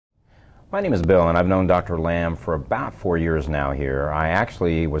My name is Bill, and I've known Dr. Lamb for about 4 years now here. I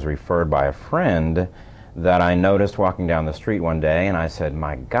actually was referred by a friend that I noticed walking down the street one day, and I said,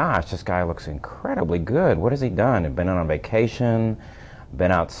 my gosh, this guy looks incredibly good. What has he done? He'd been on vacation,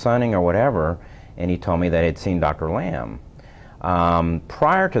 been out sunning or whatever, and he told me that he'd seen Dr. Lamb.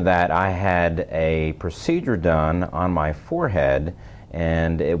 Prior to that, I had a procedure done on my forehead,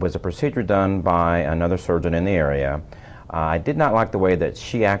 and it was a procedure done by another surgeon in the area. I did not like the way that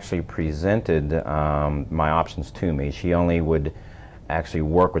she actually presented my options to me. She only would actually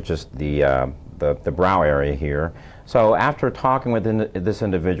work with just the brow area here. So after talking with this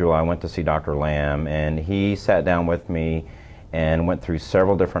individual, I went to see Dr. Lamb, and he sat down with me and went through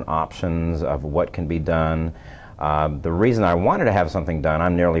several different options of what can be done. The reason I wanted to have something done,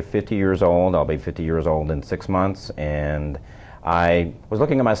 I'm nearly 50 years old. I'll be 50 years old in 6 months, and I was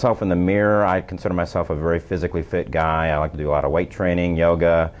looking at myself in the mirror. I consider myself a very physically fit guy. I like to do a lot of weight training,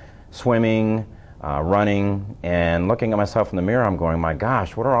 yoga, swimming, running, and looking at myself in the mirror, I'm going, my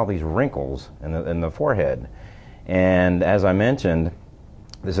gosh, what are all these wrinkles in the forehead? And as I mentioned,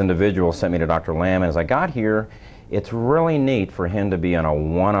 this individual sent me to Dr. Lamb, and as I got here, it's really neat for him to be on a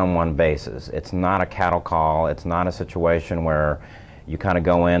one-on-one basis. It's not a cattle call. It's not a situation where you kind of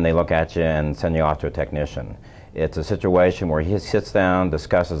go in, they look at you, and send you off to a technician. It's a situation where he sits down,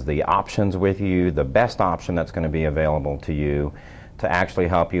 discusses the options with you, the best option that's going to be available to you to actually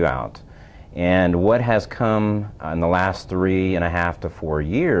help you out. And what has come in the last 3.5 to 4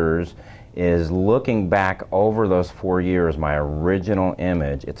 years is looking back over those 4 years, my original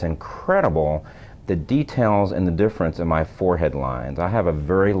image. It's incredible the details and the difference in my forehead lines. I have a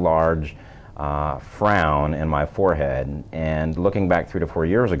very large frown in my forehead, and looking back 3 to 4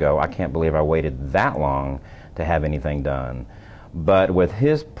 years ago, I can't believe I waited that long to have anything done. But with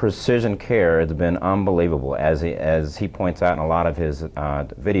his precision care, it's been unbelievable. As he points out in a lot of his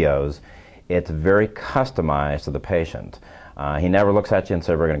videos, it's very customized to the patient. He never looks at you and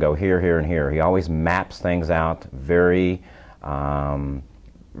says, we're going to go here, here, and here. He always maps things out very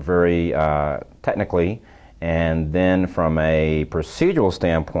technically, and then from a procedural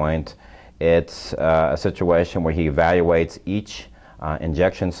standpoint, it's a situation where he evaluates each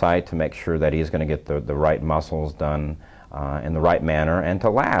injection site to make sure that he's going to get the right muscles done in the right manner and to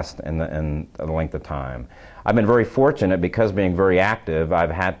last in the length of time. I've been very fortunate because being very active,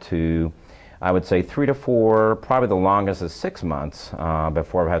 I've had to, I would say 3 to 4, probably the longest is 6 months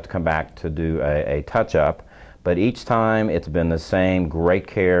before I've had to come back to do a touch-up. But each time it's been the same great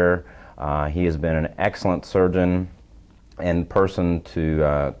care. He has been an excellent surgeon and person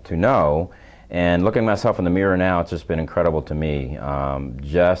to know. And looking at myself in the mirror now, it's just been incredible to me.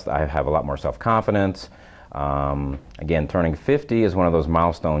 I have a lot more self-confidence. Again, turning 50 is one of those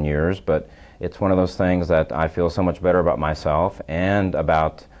milestone years, but it's one of those things that I feel so much better about myself and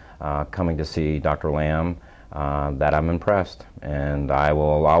about coming to see Dr. Lamb that I'm impressed. And I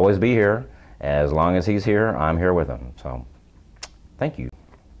will always be here. As long as he's here, I'm here with him. So, thank you.